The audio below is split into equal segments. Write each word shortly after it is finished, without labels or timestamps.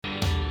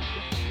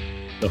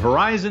The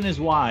horizon is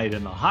wide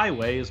and the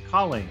highway is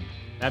calling.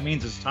 That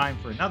means it's time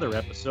for another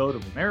episode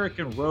of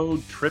American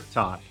Road Trip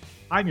Talk.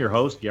 I'm your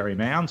host, Gary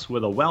Mance,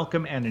 with a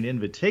welcome and an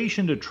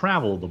invitation to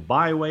travel the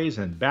byways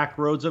and back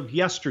roads of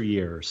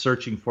yesteryear,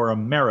 searching for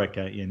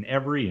America in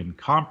every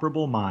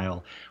incomparable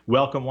mile.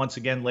 Welcome once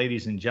again,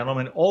 ladies and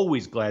gentlemen.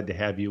 Always glad to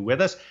have you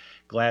with us.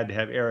 Glad to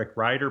have Eric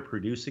Ryder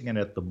producing and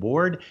at the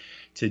board.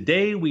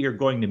 Today, we are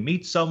going to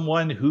meet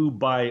someone who,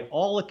 by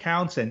all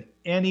accounts and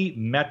any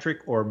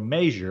metric or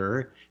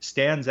measure,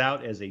 stands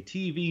out as a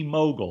TV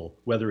mogul,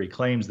 whether he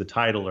claims the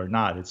title or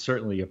not. It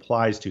certainly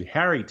applies to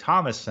Harry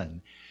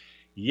Thomason.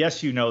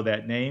 Yes, you know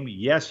that name.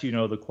 Yes, you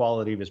know the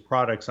quality of his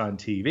products on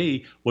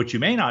TV. What you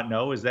may not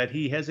know is that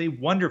he has a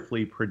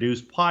wonderfully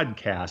produced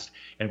podcast,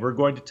 and we're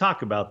going to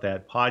talk about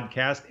that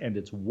podcast and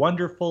its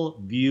wonderful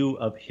view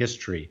of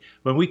history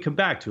when we come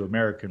back to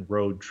American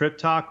Road Trip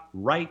Talk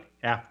right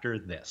after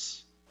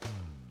this.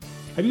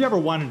 Have you ever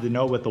wanted to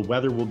know what the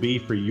weather will be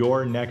for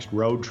your next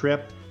road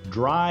trip?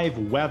 Drive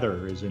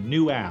Weather is a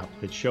new app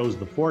that shows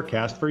the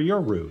forecast for your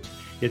route.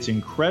 It's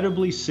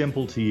incredibly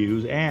simple to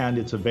use, and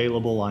it's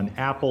available on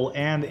Apple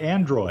and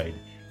Android.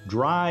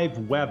 Drive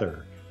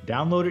Weather.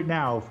 Download it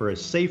now for a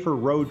safer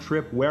road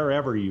trip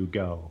wherever you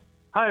go.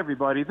 Hi,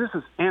 everybody. This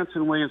is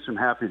Anson Williams from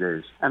Happy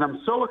Days, and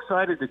I'm so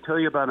excited to tell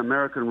you about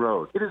American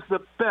Road. It is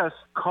the best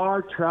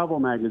car travel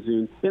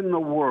magazine in the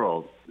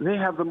world. They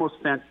have the most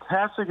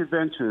fantastic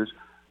adventures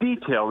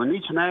detailed in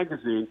each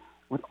magazine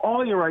with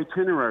all your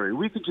itinerary.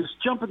 We could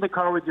just jump in the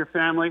car with your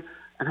family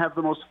and have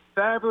the most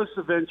fabulous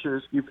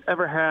adventures you've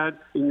ever had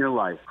in your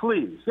life.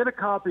 Please, get a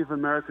copy of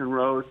American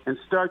Road and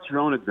start your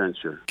own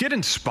adventure. Get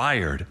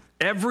inspired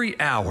every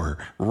hour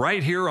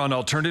right here on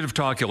Alternative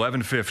Talk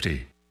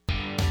 1150.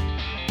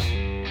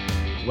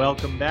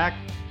 Welcome back.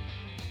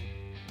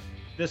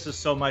 This is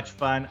so much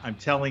fun. I'm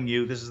telling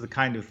you, this is the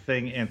kind of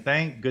thing, and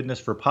thank goodness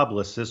for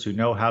publicists who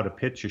know how to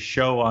pitch a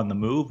show on the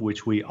move,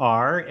 which we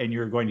are, and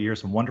you're going to hear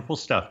some wonderful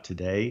stuff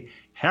today.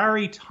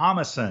 Harry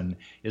Thomason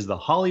is the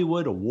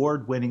Hollywood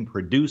award-winning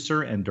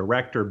producer and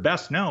director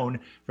best known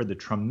for the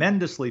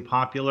tremendously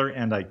popular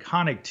and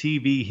iconic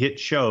TV hit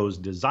shows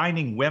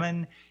Designing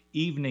Women,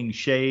 Evening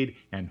Shade,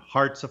 and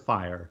Hearts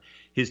Afire.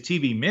 His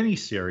TV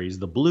miniseries,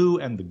 The Blue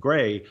and the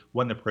Gray,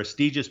 won the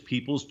prestigious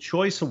People's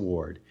Choice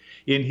Award.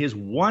 In his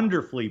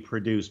wonderfully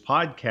produced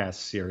podcast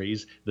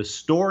series, The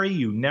Story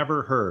You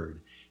Never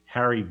Heard,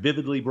 Harry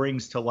vividly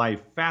brings to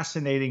life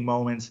fascinating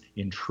moments,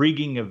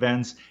 intriguing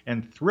events,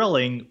 and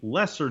thrilling,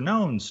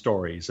 lesser-known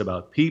stories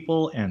about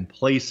people and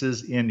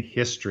places in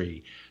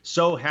history.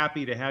 So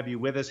happy to have you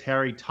with us,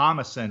 Harry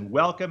Thomason.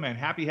 Welcome and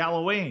happy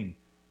Halloween.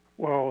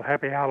 Well,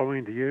 happy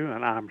Halloween to you,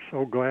 and I'm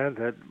so glad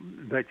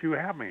that you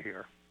have me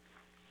here.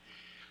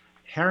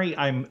 Harry,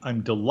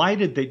 I'm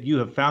delighted that you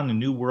have found a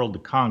new world to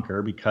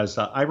conquer because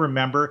I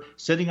remember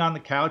sitting on the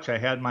couch, I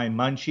had my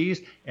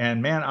munchies,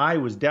 and man, I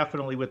was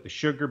definitely with the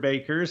Sugar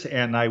Bakers,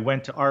 and I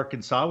went to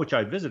Arkansas, which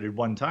I visited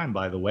one time,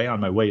 by the way, on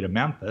my way to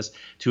Memphis,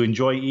 to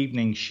enjoy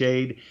Evening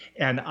Shade,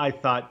 and I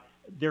thought,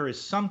 there is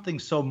something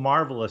so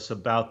marvelous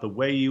about the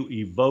way you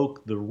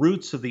evoke the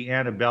roots of the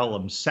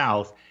antebellum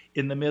South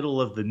in the middle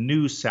of the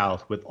New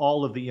South with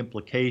all of the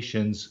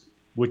implications,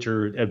 which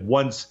are at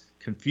once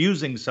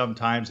confusing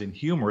sometimes and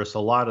humorous a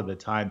lot of the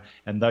time,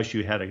 and thus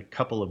you had a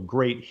couple of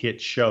great hit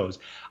shows.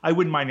 I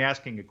wouldn't mind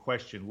asking a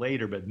question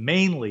later, but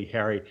mainly,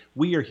 Harry,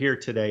 we are here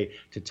today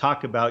to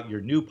talk about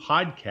your new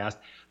podcast,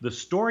 The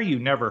Story You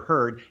Never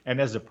Heard,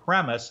 and as a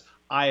premise,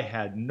 I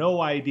had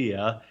no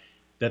idea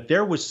that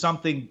there was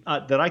something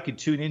that I could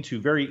tune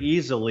into very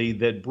easily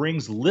that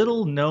brings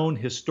little-known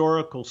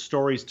historical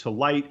stories to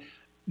light,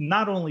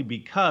 not only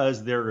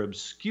because they're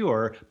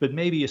obscure, but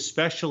maybe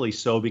especially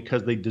so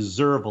because they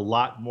deserve a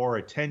lot more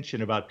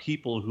attention about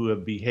people who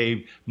have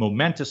behaved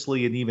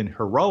momentously and even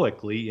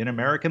heroically in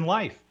American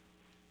life.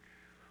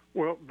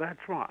 Well, that's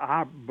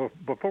right.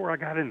 Before I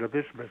got into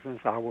this business,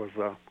 I was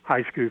a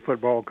high school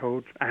football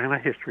coach and a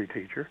history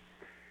teacher.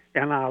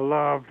 And I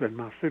loved, and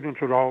my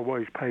students would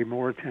always pay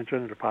more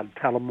attention if I'd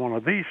tell them one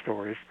of these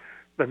stories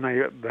than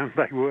they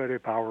would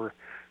if I were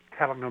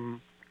telling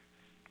them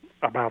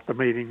about the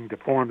meeting to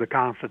form the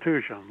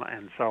Constitution.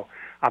 And so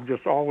I've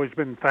just always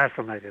been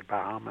fascinated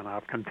by them, and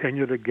I've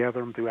continued to gather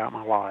them throughout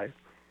my life.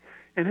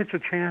 And it's a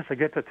chance to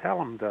get to tell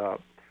them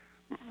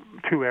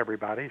to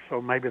everybody,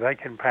 so maybe they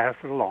can pass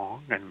it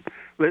along. And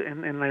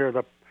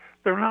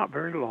they're not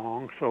very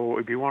long, so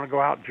if you want to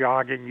go out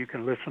jogging, you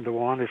can listen to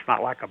one. It's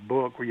not like a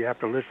book where you have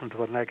to listen to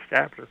the next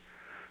chapter.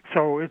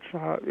 So it's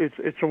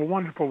a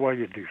wonderful way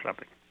to do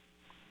something.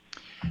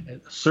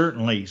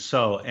 Certainly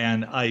so.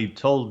 And I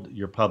told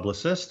your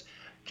publicist,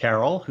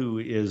 Carol, who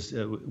is,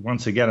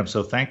 once again, I'm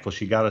so thankful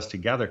she got us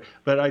together,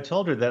 but I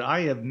told her that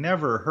I have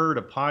never heard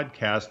a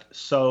podcast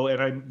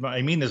and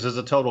I mean this as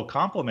a total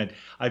compliment,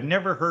 I've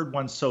never heard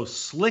one so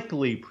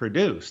slickly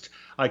produced.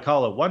 I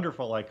call it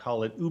wonderful. I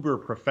call it uber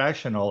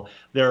professional.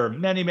 There are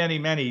many, many,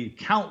 many,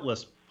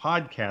 countless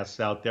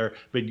podcasts out there,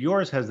 but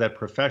yours has that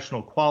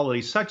professional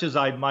quality, such as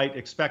I might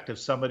expect of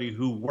somebody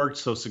who worked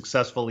so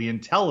successfully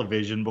in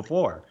television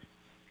before.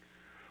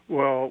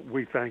 Well,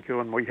 we thank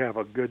you, and we have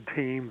a good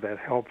team that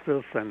helps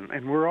us,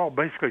 and we're all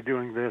basically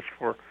doing this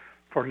for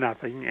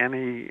nothing.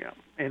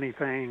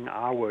 Anything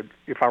I would,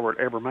 if I were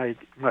to ever make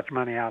much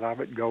money out of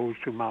it, goes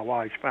to my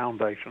wife's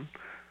foundation,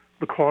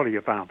 the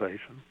Claudia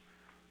Foundation,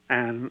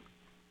 and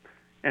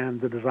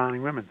the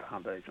Designing Women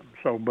Foundation.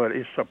 So, but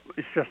it's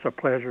just a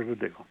pleasure to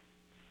do.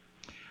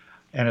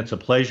 And it's a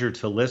pleasure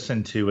to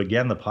listen to.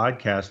 Again, the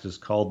podcast is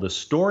called The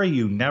Story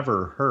You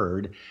Never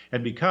Heard.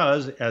 And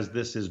because, as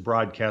this is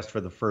broadcast for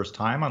the first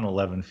time on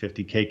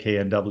 1150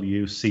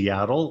 KKNW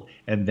Seattle,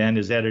 and then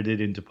is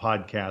edited into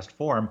podcast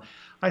form,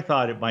 I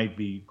thought it might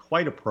be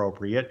quite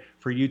appropriate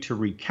for you to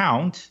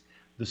recount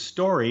the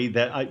story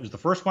that it was the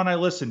first one I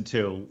listened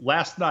to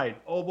last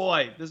night. Oh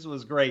boy, this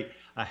was great.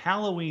 A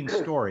Halloween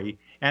story,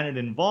 and it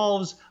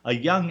involves a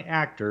young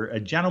actor, a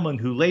gentleman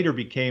who later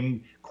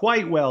became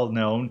quite well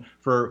known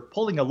for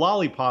pulling a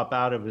lollipop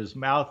out of his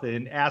mouth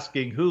and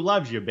asking, "Who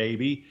loves you,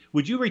 baby?"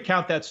 Would you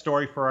recount that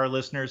story for our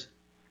listeners?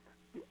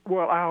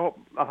 Well,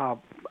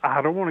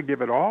 I don't want to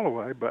give it all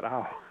away, but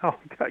I'll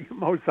tell you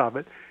most of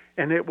it.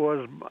 And it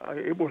was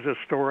a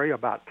story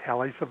about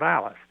Telly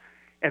Savalas.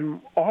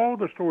 And all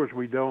the stories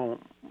we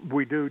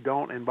do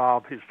don't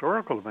involve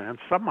historical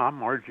events. Some of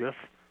them are just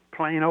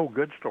plain old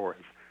good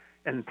stories.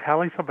 And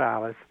Telly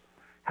Savalas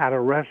had a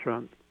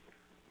restaurant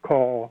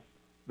called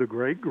The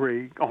Great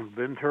Greek on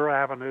Ventura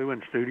Avenue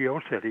in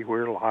Studio City,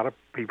 where a lot of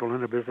people in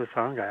the business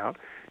hung out.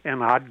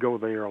 And I'd go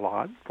there a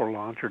lot for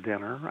lunch or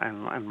dinner,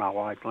 and my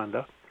wife,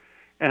 Linda.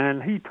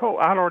 And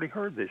I'd already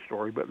heard this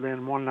story, but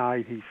then one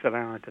night he sat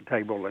down at the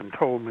table and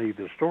told me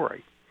the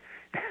story.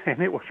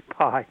 And it was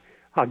by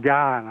a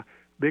guy in a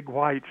big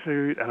white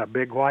suit and a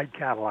big white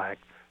Cadillac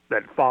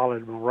that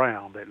followed him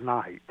around at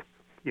night,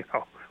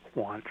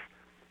 once.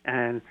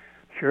 And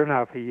sure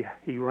enough, he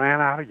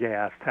ran out of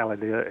gas. Telly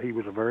did. He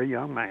was a very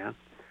young man.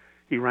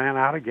 He ran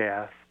out of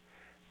gas,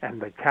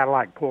 and the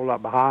Cadillac pulled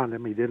up behind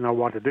him. He didn't know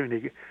what to do.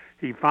 And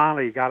he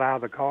finally got out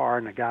of the car,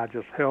 and the guy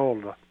just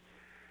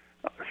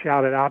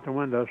shouted out the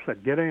window,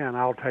 said, "Get in,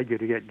 I'll take you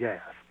to get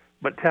gas."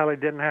 But Telly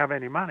didn't have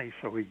any money,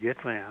 so he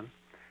gets in,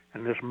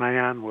 and this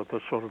man with a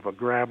sort of a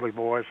gravelly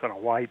voice and a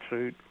white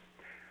suit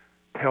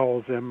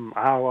tells him,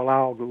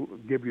 I'll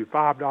give you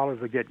 $5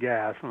 to get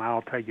gas, and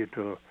I'll take you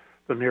to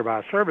the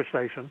nearby service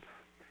station.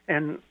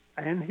 And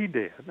he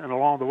did. And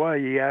along the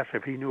way, he asked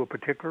if he knew a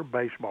particular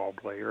baseball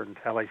player, and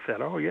Telly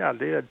said, "Oh, yeah, I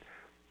did,"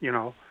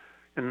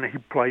 and he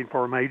played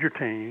for a major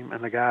team.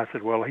 And the guy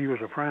said, "Well, he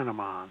was a friend of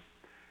mine."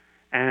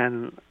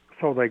 And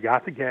so they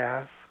got the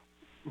gas,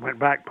 went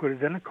back, put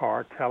it in the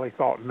car. Telly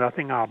thought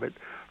nothing of it.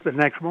 The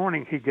next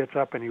morning, he gets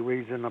up and he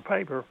reads in the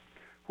paper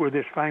where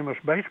this famous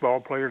baseball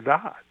player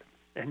died.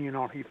 And,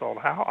 he thought,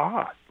 how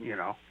odd,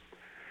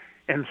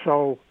 And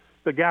so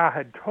the guy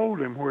had told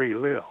him where he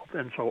lived.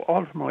 And so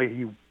ultimately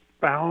he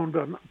found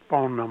a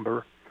phone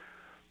number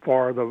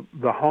for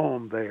the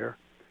home there.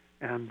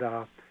 And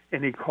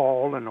he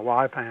called, and the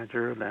wife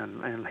answered,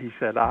 and he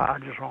said, I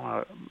just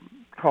want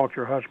to talk to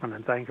your husband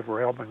and thank you for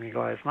helping me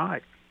last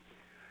night.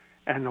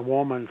 And the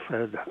woman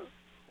said,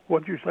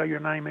 "What'd you say your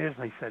name is?"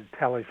 And he said,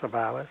 "Telly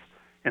Savalas,"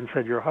 and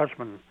said, "Your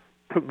husband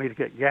took me to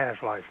get gas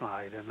last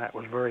night, and that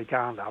was very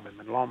kind of him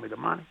and loaned me the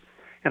money.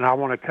 And I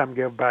want to come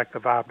give back the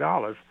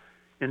 $5.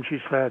 And she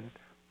said,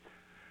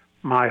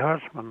 "My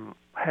husband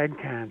had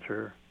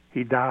cancer.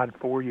 He died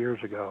 4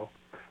 years ago,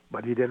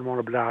 but he didn't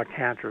want to die of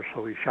cancer,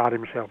 so he shot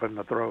himself in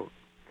the throat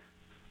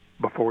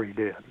before he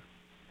did."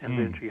 And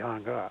then she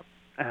hung up.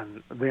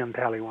 And then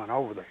Telly went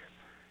over there.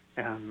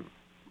 And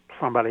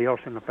somebody else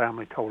in the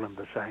family told him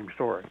the same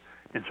story.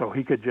 And so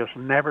he could just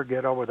never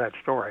get over that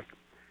story.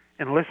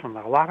 And listen,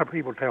 a lot of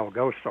people tell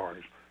ghost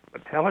stories,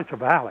 but Telly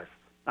Savalas,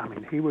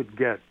 he would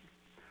get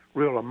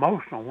real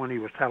emotional when he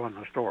was telling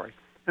the story.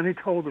 And he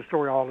told the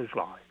story all his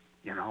life,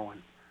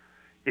 and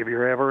if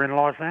you're ever in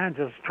Los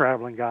Angeles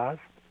traveling, guys,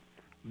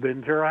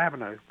 Ventura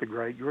Avenue, the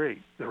Great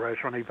Greek, the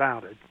restaurant he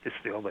founded, is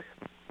still there.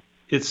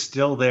 It's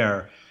still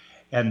there,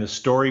 and the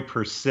story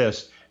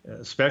persists,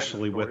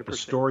 especially with The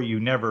Story You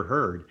Never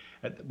Heard.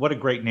 What a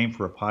great name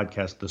for a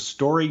podcast, The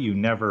Story You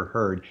Never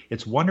Heard.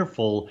 It's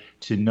wonderful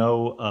to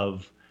know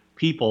of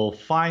people,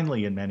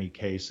 finally in many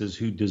cases,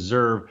 who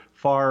deserve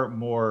far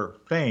more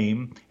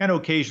fame and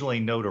occasionally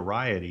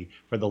notoriety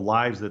for the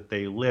lives that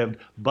they lived,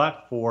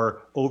 but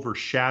for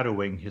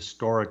overshadowing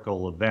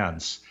historical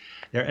events.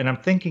 And I'm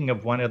thinking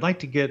of one. I'd like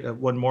to get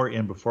one more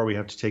in before we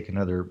have to take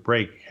another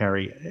break,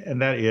 Harry, and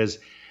that is,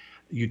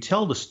 you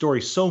tell the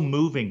story so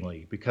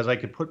movingly, because I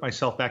could put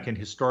myself back in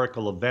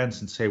historical events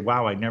and say,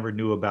 wow, I never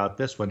knew about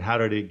this one. How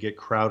did it get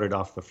crowded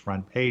off the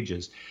front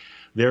pages?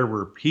 There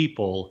were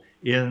people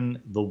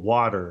in the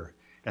water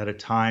at a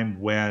time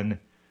when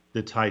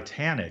the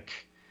Titanic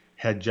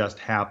had just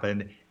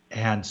happened,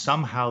 and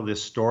somehow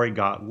this story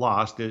got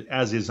lost,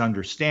 as is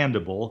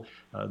understandable,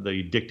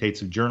 the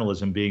dictates of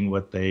journalism being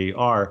what they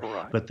are.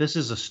 Right. But this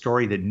is a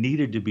story that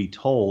needed to be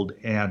told,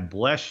 and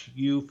bless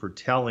you for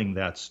telling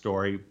that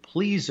story.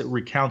 Please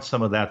recount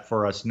some of that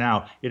for us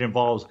now. It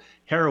involves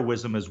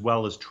heroism as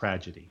well as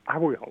tragedy. I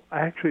will.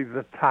 Actually,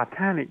 the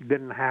Titanic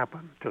didn't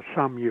happen till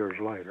some years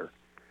later.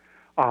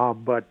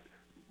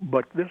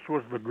 But this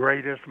was the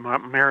greatest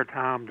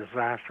maritime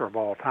disaster of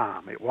all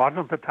time. It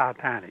wasn't the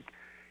Titanic.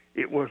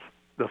 It was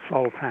the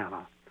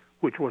Sultana,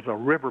 which was a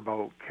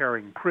riverboat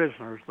carrying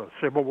prisoners. The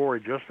Civil War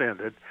had just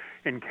ended,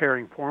 and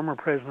carrying former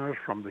prisoners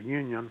from the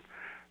Union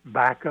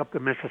back up the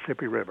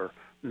Mississippi River,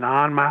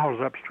 9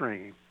 miles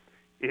upstream.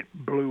 It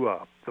blew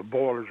up. The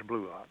boilers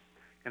blew up,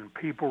 and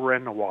people were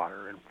in the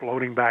water and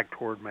floating back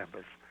toward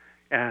Memphis.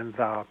 And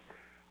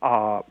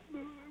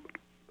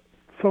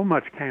so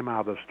much came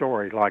out of the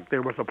story. Like,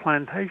 there was a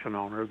plantation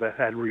owner that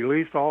had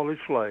released all his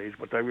slaves,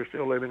 but they were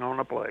still living on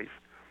the place.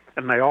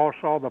 And they all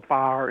saw the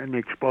fire and the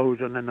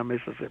explosion in the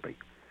Mississippi.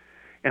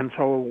 And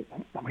so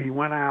he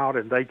went out,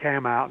 and they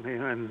came out,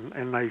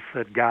 and they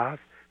said, guys,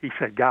 he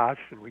said, guys,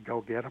 should we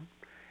go get them?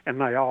 And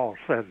they all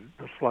said,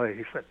 the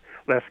slaves said,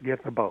 let's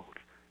get the boats.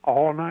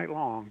 All night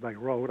long, they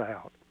rowed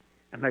out,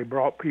 and they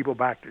brought people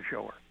back to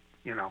shore,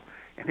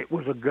 and it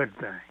was a good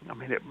thing. I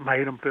mean, it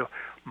made them feel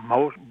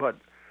but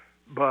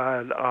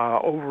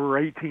over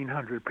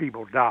 1,800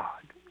 people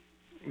died,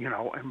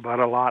 but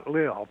a lot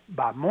lived.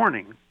 By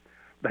morning,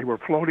 they were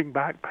floating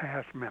back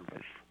past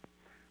Memphis,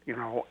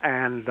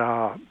 and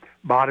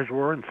bodies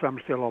were, and some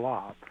still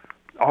alive.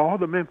 All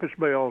the Memphis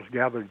Belles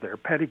gathered their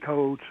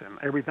petticoats and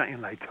everything,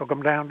 and they took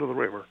them down to the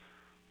river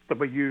to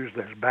be used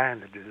as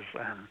bandages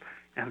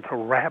and to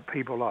wrap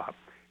people up.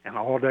 And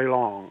all day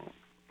long,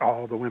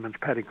 all the women's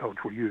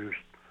petticoats were used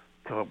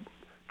to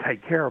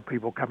take care of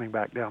people coming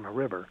back down the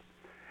river.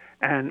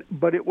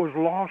 But it was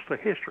lost to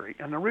history.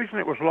 And the reason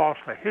it was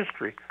lost to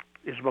history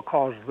is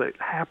because it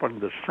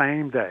happened the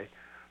same day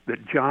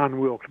that John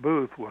Wilkes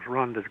Booth was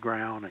run to the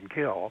ground and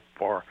killed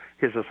for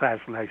his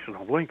assassination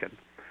of Lincoln.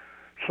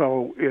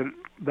 So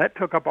that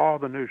took up all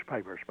the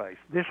newspaper space.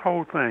 This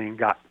whole thing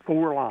got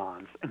 4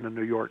 lines in the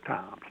New York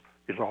Times,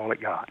 is all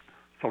it got.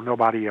 So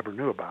nobody ever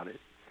knew about it.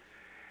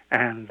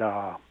 And,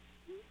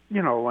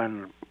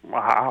 and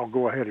I'll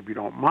go ahead, if you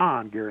don't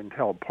mind, Gary, and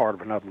tell part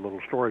of another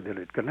little story that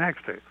it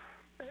connects to.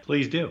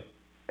 Please do.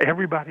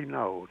 Everybody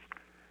knows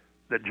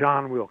that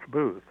John Wilkes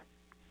Booth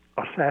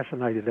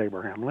assassinated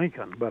Abraham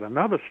Lincoln, but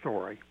another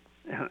story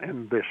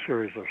in this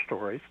series of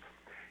stories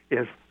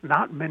is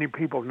not many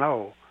people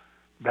know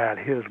that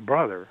his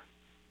brother,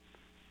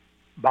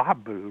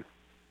 Bob Booth,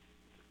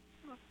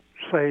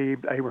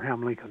 saved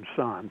Abraham Lincoln's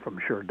son from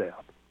sure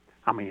death.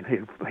 I mean,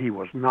 he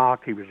was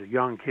knocked, he was a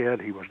young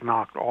kid, he was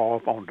knocked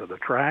off onto the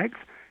tracks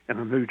in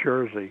a New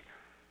Jersey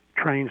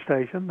train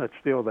station that's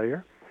still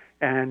there,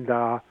 and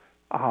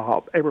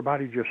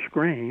everybody just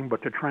screamed,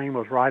 but the train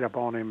was right up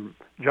on him.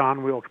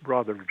 John Wilkes'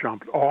 brother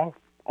jumped off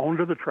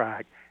onto the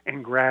track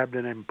and grabbed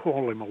him and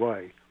pulled him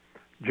away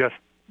just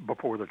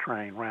before the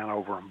train ran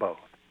over them both.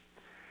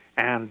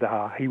 And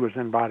he was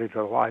invited to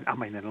the White. I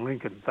mean, and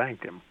Lincoln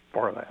thanked him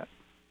for that.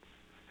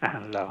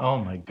 And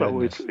oh my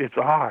goodness! So it's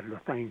odd, the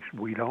things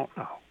we don't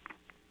know.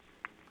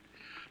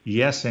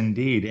 Yes,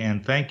 indeed.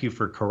 And thank you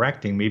for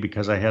correcting me,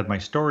 because I had my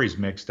stories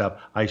mixed up.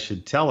 I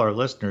should tell our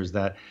listeners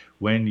that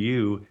when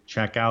you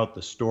check out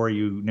The Story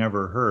You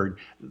Never Heard,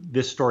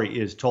 this story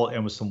is told,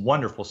 and with some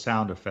wonderful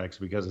sound effects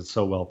because it's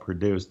so well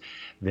produced.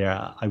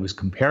 There, I was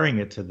comparing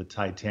it to the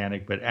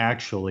Titanic, but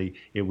actually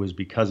it was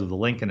because of the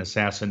Lincoln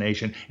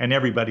assassination, and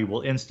everybody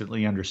will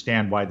instantly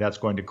understand why that's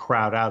going to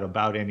crowd out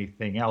about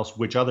anything else,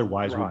 which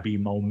otherwise would be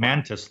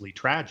momentously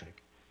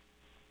tragic.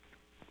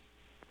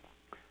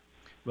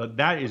 But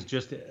that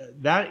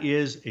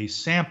is a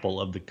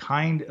sample of the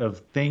kind of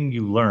thing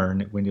you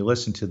learn when you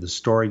listen to The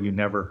Story You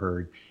Never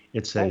Heard.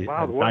 It's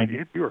by the way,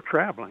 if you're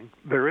traveling,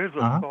 there is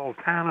a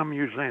Sultana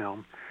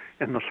Museum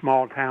in the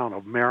small town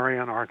of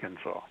Marion,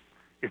 Arkansas.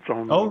 It's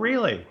on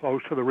really?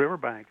 Close to the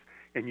riverbanks,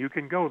 and you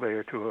can go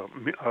there to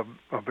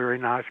a very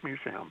nice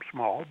museum,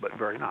 small but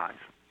very nice.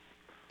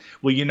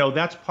 Well,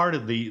 that's part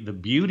of the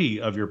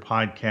beauty of your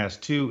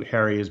podcast too,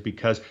 Harry, is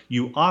because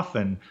you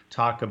often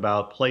talk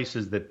about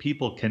places that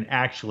people can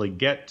actually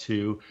get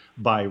to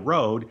by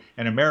road.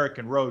 And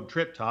American Road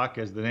Trip Talk,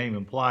 as the name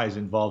implies,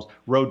 involves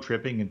road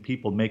tripping and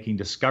people making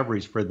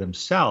discoveries for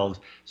themselves.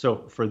 So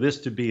for this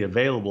to be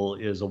available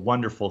is a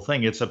wonderful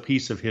thing. It's a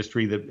piece of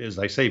history that, as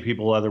I say,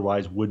 people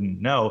otherwise wouldn't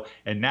know.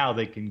 And now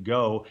they can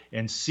go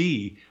and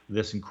see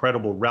this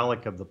incredible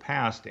relic of the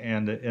past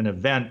and an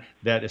event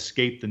that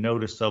escaped the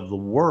notice of the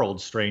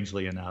world,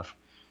 strangely enough.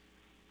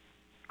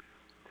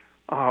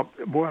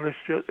 Well,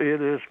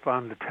 it is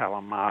fun to tell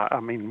them. I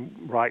mean,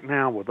 right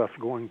now with us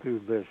going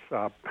through this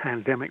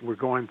pandemic we're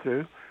going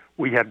through,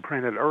 we had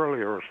printed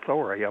earlier a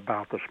story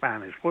about the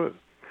Spanish flu.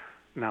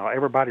 Now,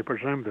 everybody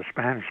presumed the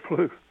Spanish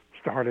flu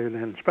started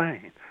in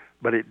Spain,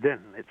 but it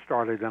didn't. It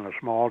started in a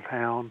small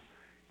town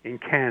in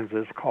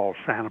Kansas called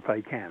Santa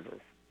Fe, Kansas.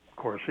 Of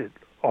course, it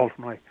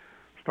ultimately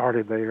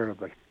started there.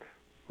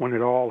 When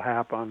it all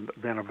happened,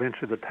 then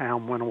eventually the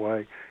town went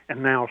away,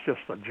 and now it's just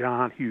a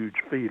giant, huge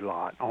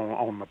feedlot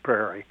on the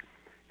prairie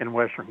in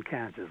western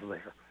Kansas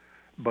there.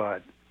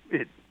 But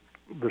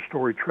the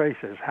story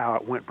traces how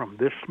it went from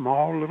this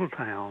small little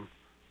town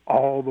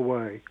all the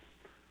way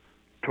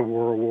to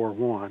World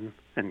War I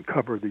and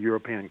covered the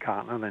European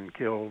continent and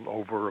killed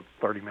over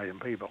 30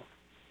 million people.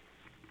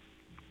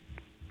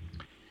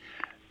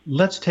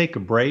 Let's take a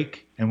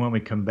break, and when we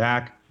come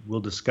back,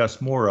 we'll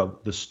discuss more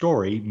of the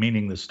story,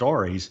 meaning the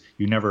stories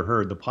you never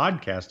heard. The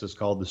podcast is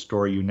called The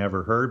Story You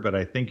Never Heard, but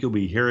I think you'll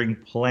be hearing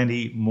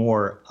plenty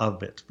more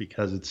of it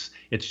because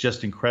it's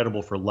just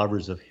incredible for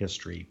lovers of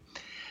history.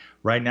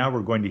 Right now, we're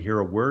going to hear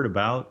a word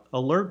about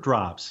alert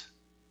drops.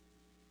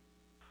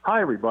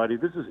 Hi, everybody.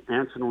 This is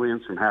Anson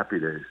Williams from Happy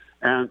Days,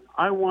 and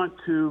I want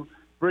to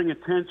bring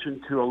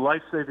attention to a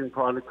life-saving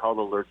product called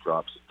Alert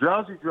Drops.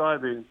 Drowsy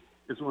driving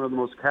is one of the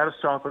most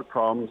catastrophic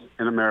problems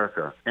in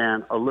America,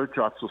 and Alert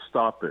Drops will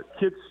stop it.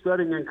 Kids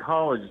studying in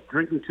college,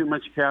 drinking too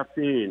much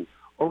caffeine,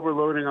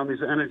 overloading on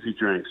these energy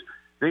drinks,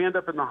 they end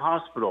up in the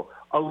hospital.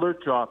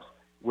 Alert Drops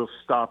will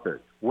stop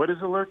it. What is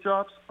Alert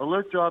Drops?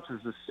 Alert Drops is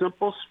a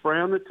simple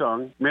spray on the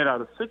tongue made out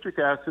of citric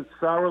acid,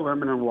 sour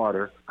lemon, and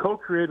water,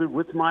 co-created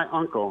with my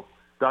uncle,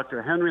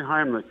 Dr. Henry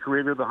Heimlich,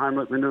 creator of the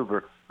Heimlich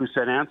maneuver, who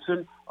said,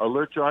 Anson,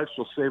 Alert Drops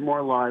will save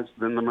more lives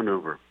than the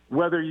maneuver.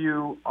 Whether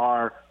you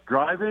are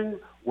driving,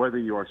 whether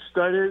you are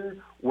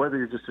studying, whether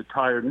you're just a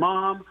tired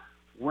mom,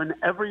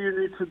 whenever you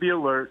need to be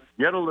alert,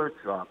 get Alert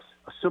Drops.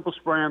 A simple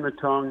spray on the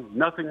tongue,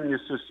 nothing in your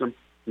system,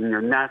 and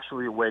you're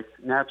naturally awake,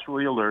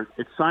 naturally alert.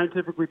 It's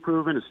scientifically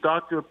proven. It's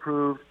doctor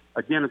approved.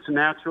 Again, it's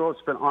natural.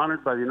 It's been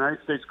honored by the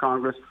United States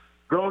Congress.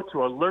 Go to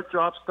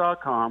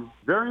alertdrops.com.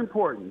 Very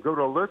important. Go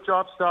to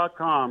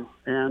alertdrops.com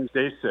and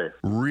stay safe.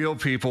 Real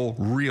people,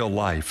 real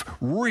life,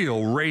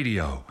 real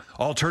radio.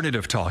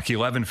 Alternative Talk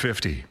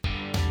 1150.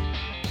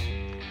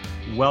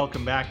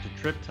 Welcome back to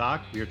Trip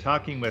Talk. We are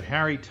talking with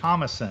Harry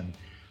Thomason,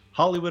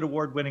 Hollywood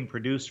award-winning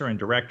producer and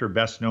director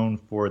best known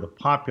for the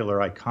popular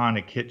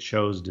iconic hit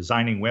shows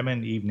Designing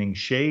Women, Evening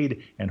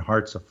Shade, and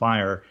Hearts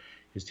Afire.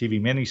 His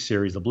TV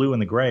miniseries, The Blue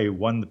and the Gray,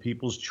 won the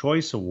People's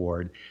Choice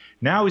Award.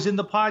 Now he's in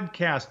the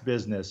podcast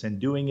business and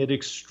doing it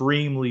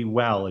extremely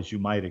well, as you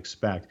might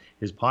expect.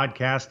 His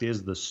podcast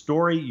is The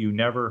Story You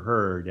Never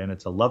Heard, and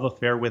it's a love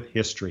affair with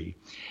history.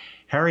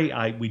 Harry,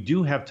 we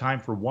do have time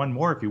for one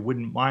more, if you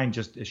wouldn't mind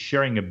just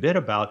sharing a bit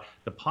about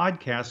the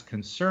podcast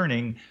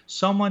concerning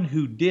someone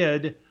who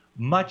did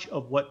much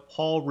of what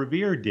Paul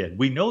Revere did.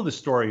 We know the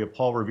story of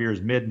Paul Revere's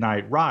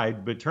midnight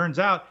ride, but it turns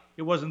out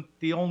it wasn't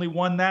the only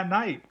one that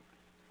night.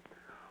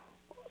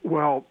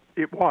 Well,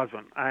 it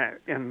wasn't.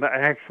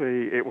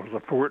 Actually, it was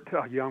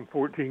a young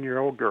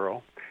 14-year-old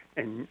girl,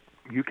 and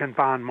you can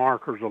find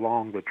markers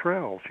along the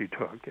trail she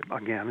took,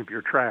 again, if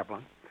you're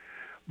traveling.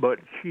 But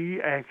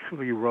she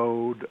actually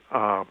rode,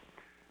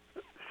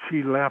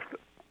 she left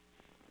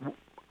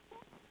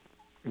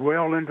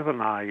well into the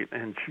night,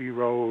 and she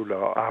rode,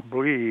 I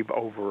believe,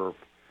 over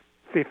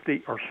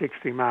 50 or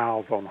 60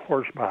 miles on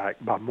horseback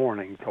by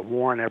morning to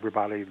warn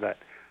everybody that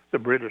the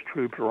British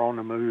troops were on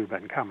the move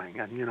and coming.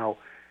 And,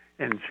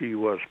 and she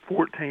was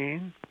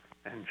 14,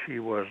 and she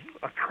was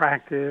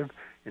attractive,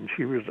 and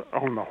she was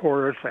on the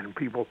horse, and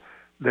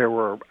there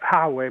were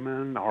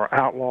highwaymen or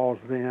outlaws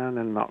then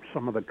in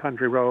some of the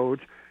country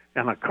roads,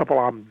 and a couple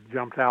of them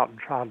jumped out and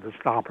tried to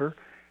stop her,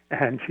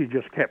 and she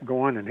just kept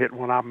going and hit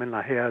one of them in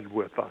the head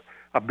with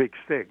a big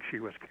stick she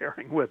was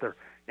carrying with her,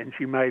 and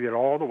she made it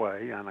all the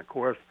way. And, of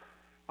course,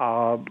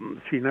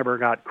 she never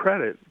got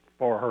credit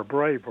for her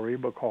bravery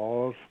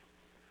because,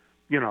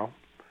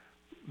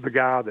 the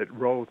guy that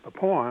wrote the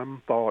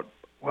poem thought,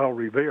 well,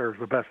 Revere is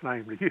the best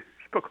name to use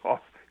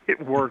because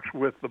it works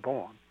with the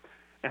poem.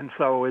 And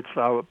so it's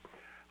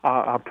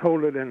I've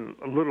told it in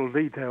a little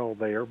detail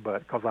there, but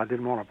because I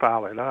didn't want to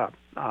foul it up,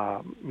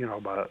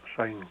 by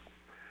saying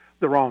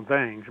the wrong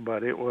things.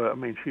 But it was,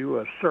 she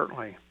was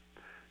certainly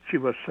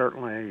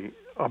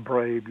a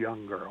brave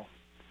young girl.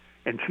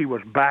 And she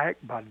was back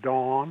by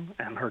dawn,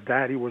 and her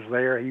daddy was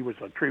there. He was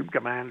a troop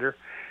commander.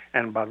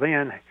 And by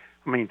then,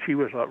 she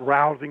was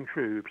rousing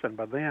troops. And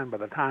by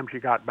the time she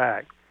got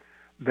back,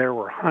 there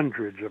were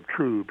hundreds of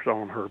troops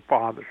on her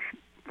father's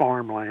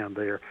farmland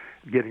there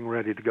getting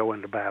ready to go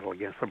into battle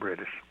against the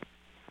British.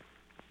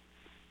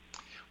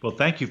 Well,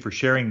 thank you for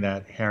sharing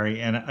that,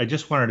 Harry. And I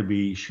just wanted to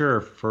be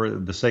sure, for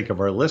the sake of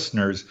our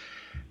listeners,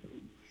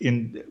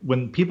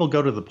 when people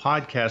go to the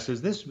podcast,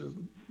 is this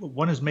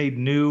one is made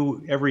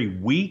new every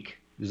week?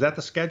 Is that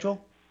the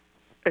schedule?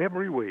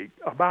 Every week.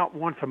 About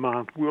once a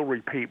month, we'll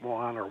repeat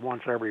one, or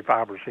once every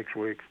 5 or 6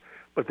 weeks.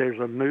 But there's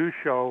a new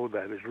show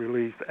that is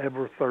released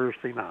every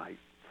Thursday night,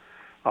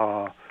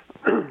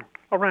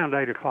 around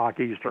 8 o'clock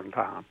Eastern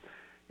time.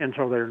 And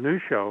so there are new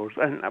shows.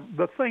 And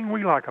the thing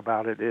we like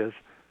about it is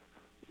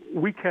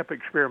we kept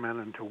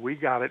experimenting until we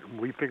got it, and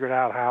we figured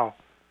out how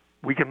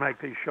we can make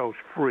these shows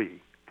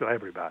free to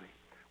everybody.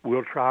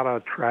 We'll try to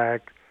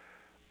attract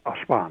a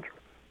sponsor.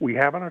 We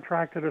haven't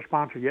attracted a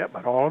sponsor yet,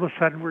 but all of a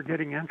sudden we're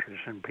getting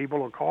interest, and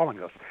people are calling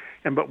us.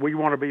 But we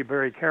want to be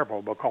very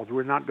careful because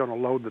we're not going to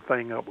load the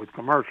thing up with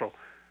commercial.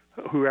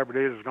 Whoever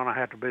it is going to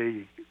have to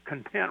be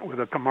content with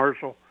a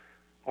commercial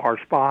or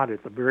spot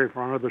at the very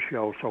front of the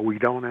show, so we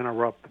don't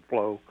interrupt the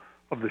flow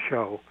of the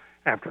show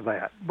after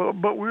that.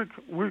 But we're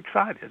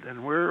excited,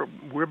 and we're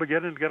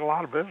beginning to get a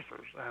lot of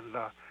visitors,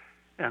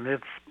 and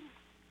it's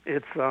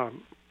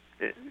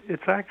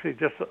actually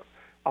just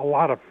a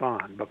lot of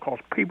fun because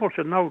people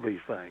should know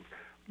these things.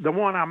 the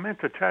one I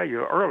meant to tell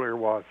you earlier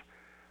was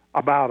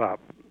about a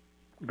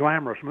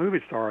glamorous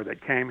movie star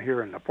that came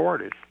here in the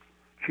 40s.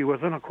 She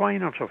was an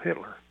acquaintance of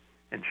Hitler,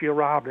 and she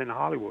arrived in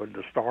Hollywood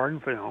to star in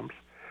films,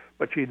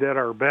 but she did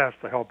her best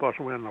to help us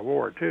win the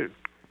war, too.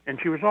 And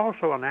she was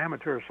also an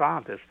amateur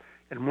scientist,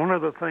 and one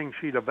of the things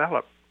she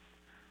developed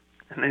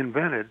and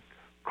invented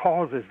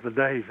causes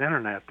today's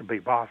internet to be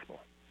possible.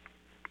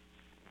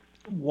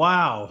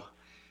 Wow.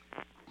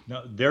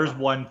 Now, there's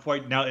one for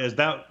you. Now, is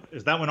that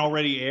one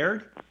already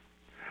aired?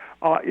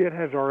 It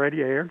has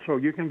already aired, so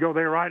you can go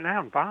there right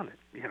now and find it,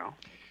 you know.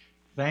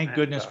 Thank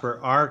goodness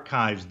for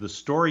archives, The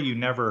Story You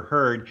Never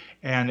Heard.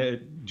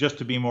 And just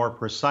to be more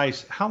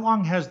precise, how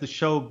long has the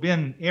show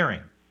been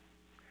airing?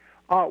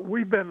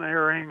 We've been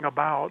airing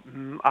about,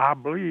 I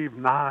believe,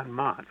 9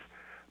 months.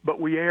 But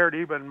we aired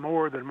even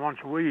more than once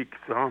a week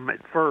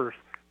at first.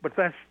 But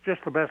that's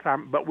just the best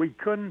time. But we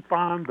couldn't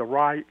find the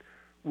right.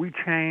 We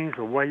changed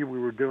the way we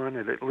were doing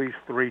it at least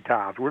 3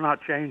 times. We're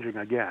not changing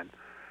again.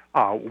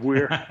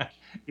 We're,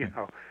 you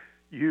know,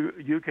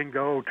 you can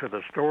go to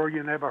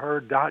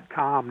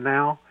thestoryyouneverheard.com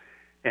now,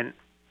 and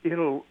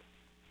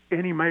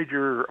any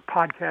major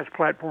podcast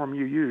platform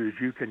you use,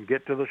 you can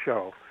get to the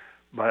show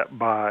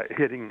by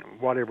hitting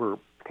whatever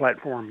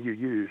platform you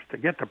use to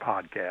get the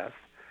podcast.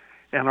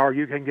 Or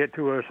you can get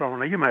to us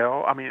on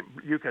email. I mean,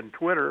 you can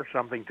Twitter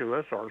something to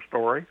us, our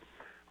story,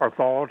 our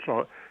thoughts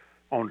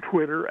on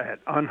Twitter at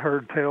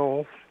Unheard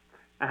Tales.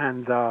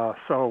 And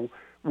so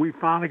we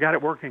finally got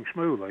it working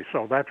smoothly.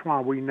 So that's why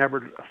we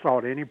never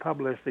sought any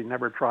publicity,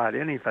 never tried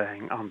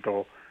anything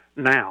until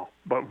now.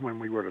 But when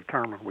we were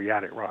determined, we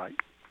got it right.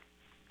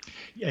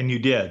 And you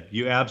did.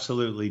 You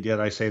absolutely did.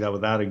 I say that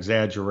without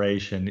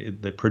exaggeration.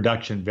 The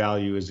production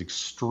value is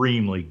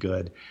extremely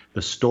good.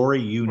 The Story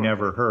You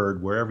Never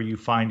Heard, wherever you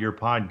find your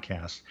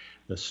podcast,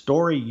 The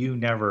Story You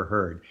Never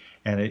Heard.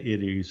 And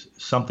it is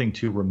something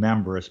to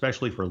remember,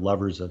 especially for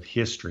lovers of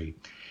history.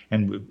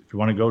 And if you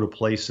want to go to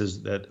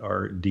places that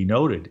are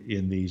denoted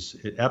in these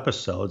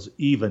episodes,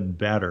 even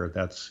better.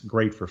 That's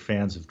great for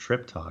fans of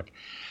Trip Talk.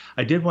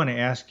 I did want to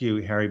ask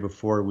you, Harry,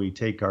 before we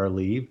take our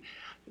leave,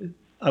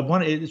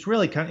 it's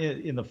really kind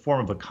of in the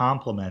form of a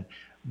compliment.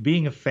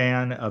 Being a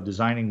fan of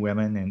Designing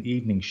Women and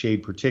Evening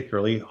Shade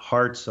particularly,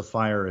 Hearts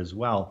Afire as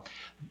well,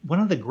 one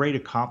of the great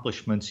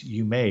accomplishments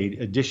you made,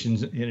 in addition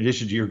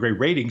to your great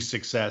ratings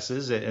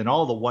successes and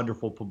all the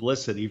wonderful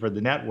publicity for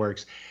the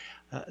networks,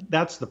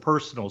 that's the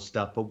personal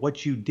stuff. But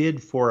what you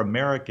did for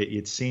America,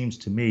 it seems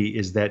to me,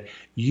 is that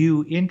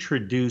you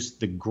introduced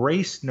the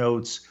grace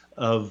notes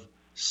of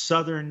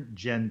Southern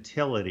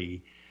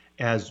gentility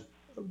as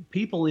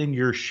people in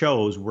your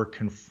shows were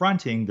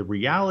confronting the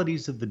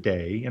realities of the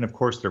day and, of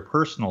course, their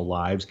personal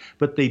lives,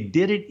 but they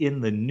did it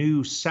in the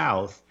New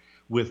South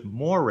with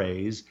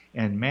mores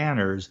and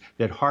manners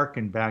that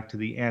harken back to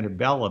the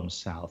antebellum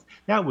South.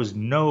 That was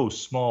no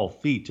small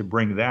feat to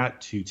bring that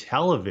to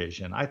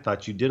television. I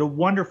thought you did a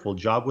wonderful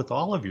job with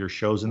all of your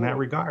shows in that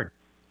regard.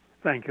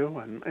 Thank you.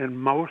 And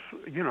most,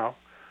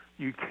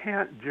 you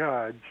can't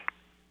judge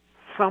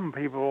some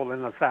people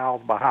in the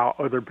South by how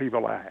other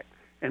people act.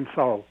 And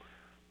so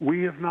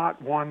we have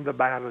not won the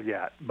battle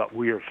yet, but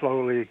we are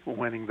slowly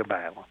winning the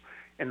battle.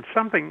 And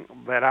something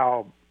that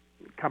I'll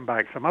come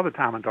back some other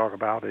time and talk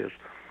about is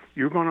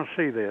you're going to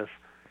see this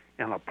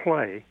in a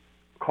play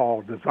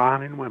called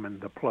Designing Women,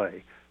 the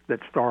play, that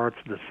starts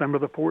April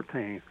the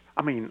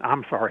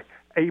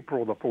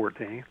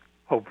 14th,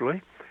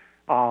 hopefully,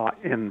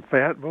 in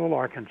Fayetteville,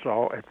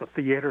 Arkansas, at the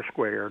Theater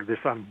Square, this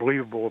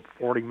unbelievable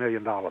 $40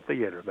 million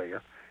theater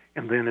there.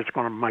 And then it's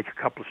going to make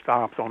a couple of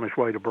stops on its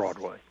way to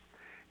Broadway.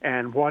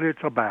 And what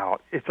it's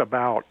about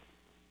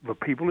the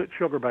people at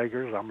Sugar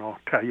Bakers. I'm going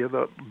to tell you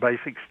the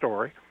basic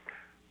story.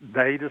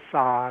 They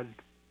decide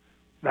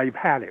they've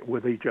had it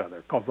with each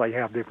other because they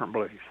have different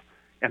beliefs,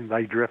 and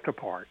they drift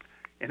apart.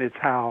 And it's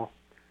how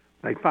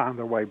they find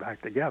their way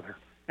back together.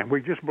 And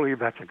we just believe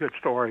that's a good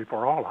story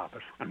for all of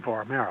us and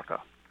for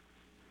America.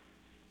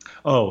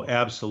 Oh,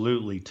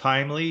 absolutely.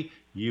 Timely,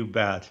 you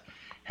bet.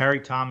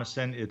 Harry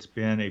Thomason, it's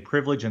been a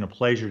privilege and a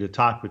pleasure to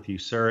talk with you,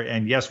 sir.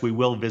 And yes, we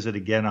will visit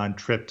again on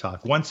Trip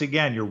Talk. Once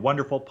again, your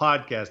wonderful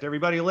podcast.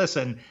 Everybody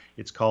listen.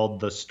 It's called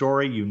The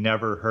Story You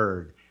Never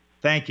Heard.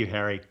 Thank you,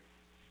 Harry.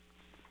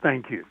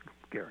 Thank you,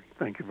 Gary.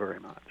 Thank you very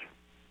much.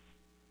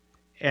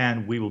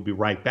 And we will be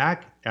right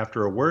back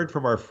after a word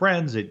from our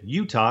friends at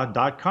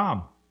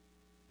Utah.com.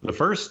 The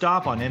first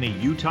stop on any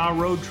Utah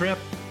road trip,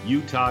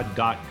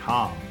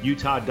 Utah.com.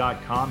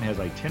 Utah.com has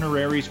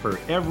itineraries for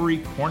every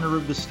corner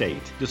of the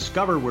state.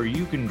 Discover where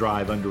you can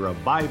drive under a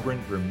vibrant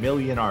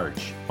Vermilion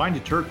arch, find a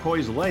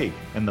turquoise lake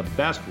and the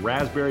best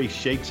raspberry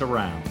shakes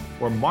around,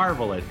 or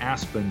marvel at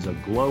aspens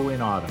aglow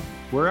in autumn.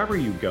 Wherever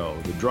you go,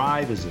 the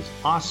drive is as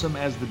awesome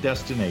as the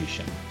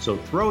destination. So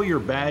throw your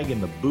bag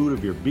in the boot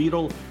of your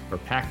Beetle or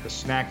pack the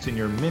snacks in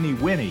your Mini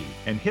Winnie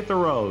and hit the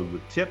road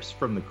with tips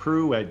from the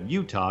crew at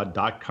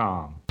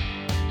Utah.com.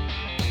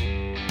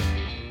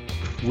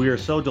 We are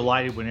so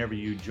delighted whenever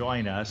you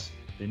join us.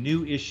 The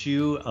new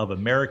issue of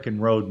American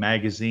Road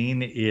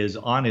magazine is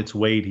on its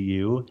way to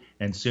you,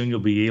 and soon you'll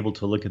be able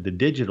to look at the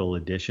digital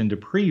edition to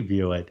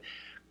preview it.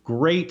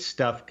 Great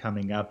stuff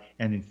coming up,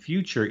 and in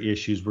future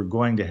issues, we're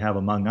going to have,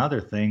 among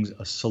other things,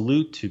 a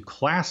salute to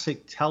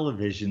classic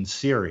television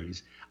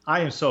series.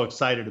 I am so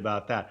excited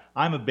about that.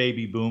 I'm a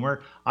baby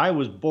boomer. I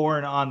was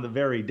born on the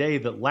very day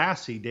that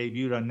Lassie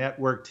debuted on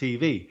network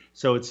TV,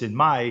 so it's in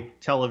my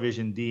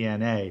television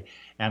DNA.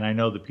 And I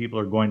know that people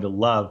are going to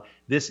love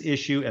this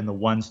issue and the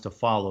ones to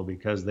follow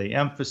because they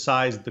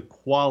emphasize the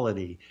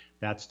quality.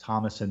 That's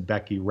Thomas and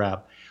Becky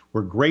Rep.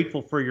 We're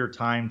grateful for your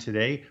time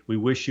today. We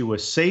wish you a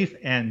safe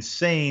and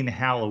sane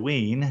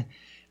Halloween,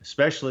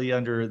 especially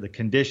under the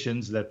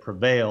conditions that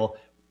prevail.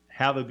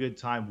 Have a good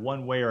time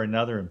one way or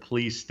another, and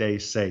please stay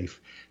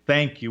safe.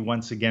 Thank you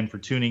once again for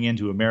tuning in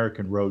to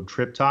American Road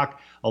Trip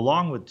Talk.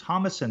 Along with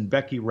Thomas and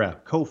Becky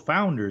Rep,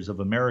 co-founders of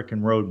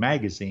American Road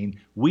Magazine,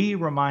 we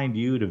remind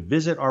you to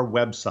visit our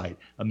website,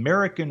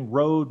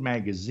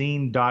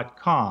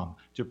 AmericanRoadMagazine.com,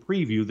 to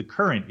preview the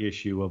current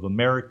issue of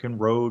American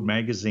Road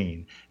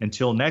Magazine.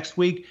 Until next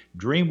week,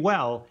 dream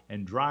well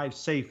and drive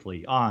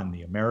safely on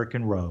the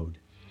American Road.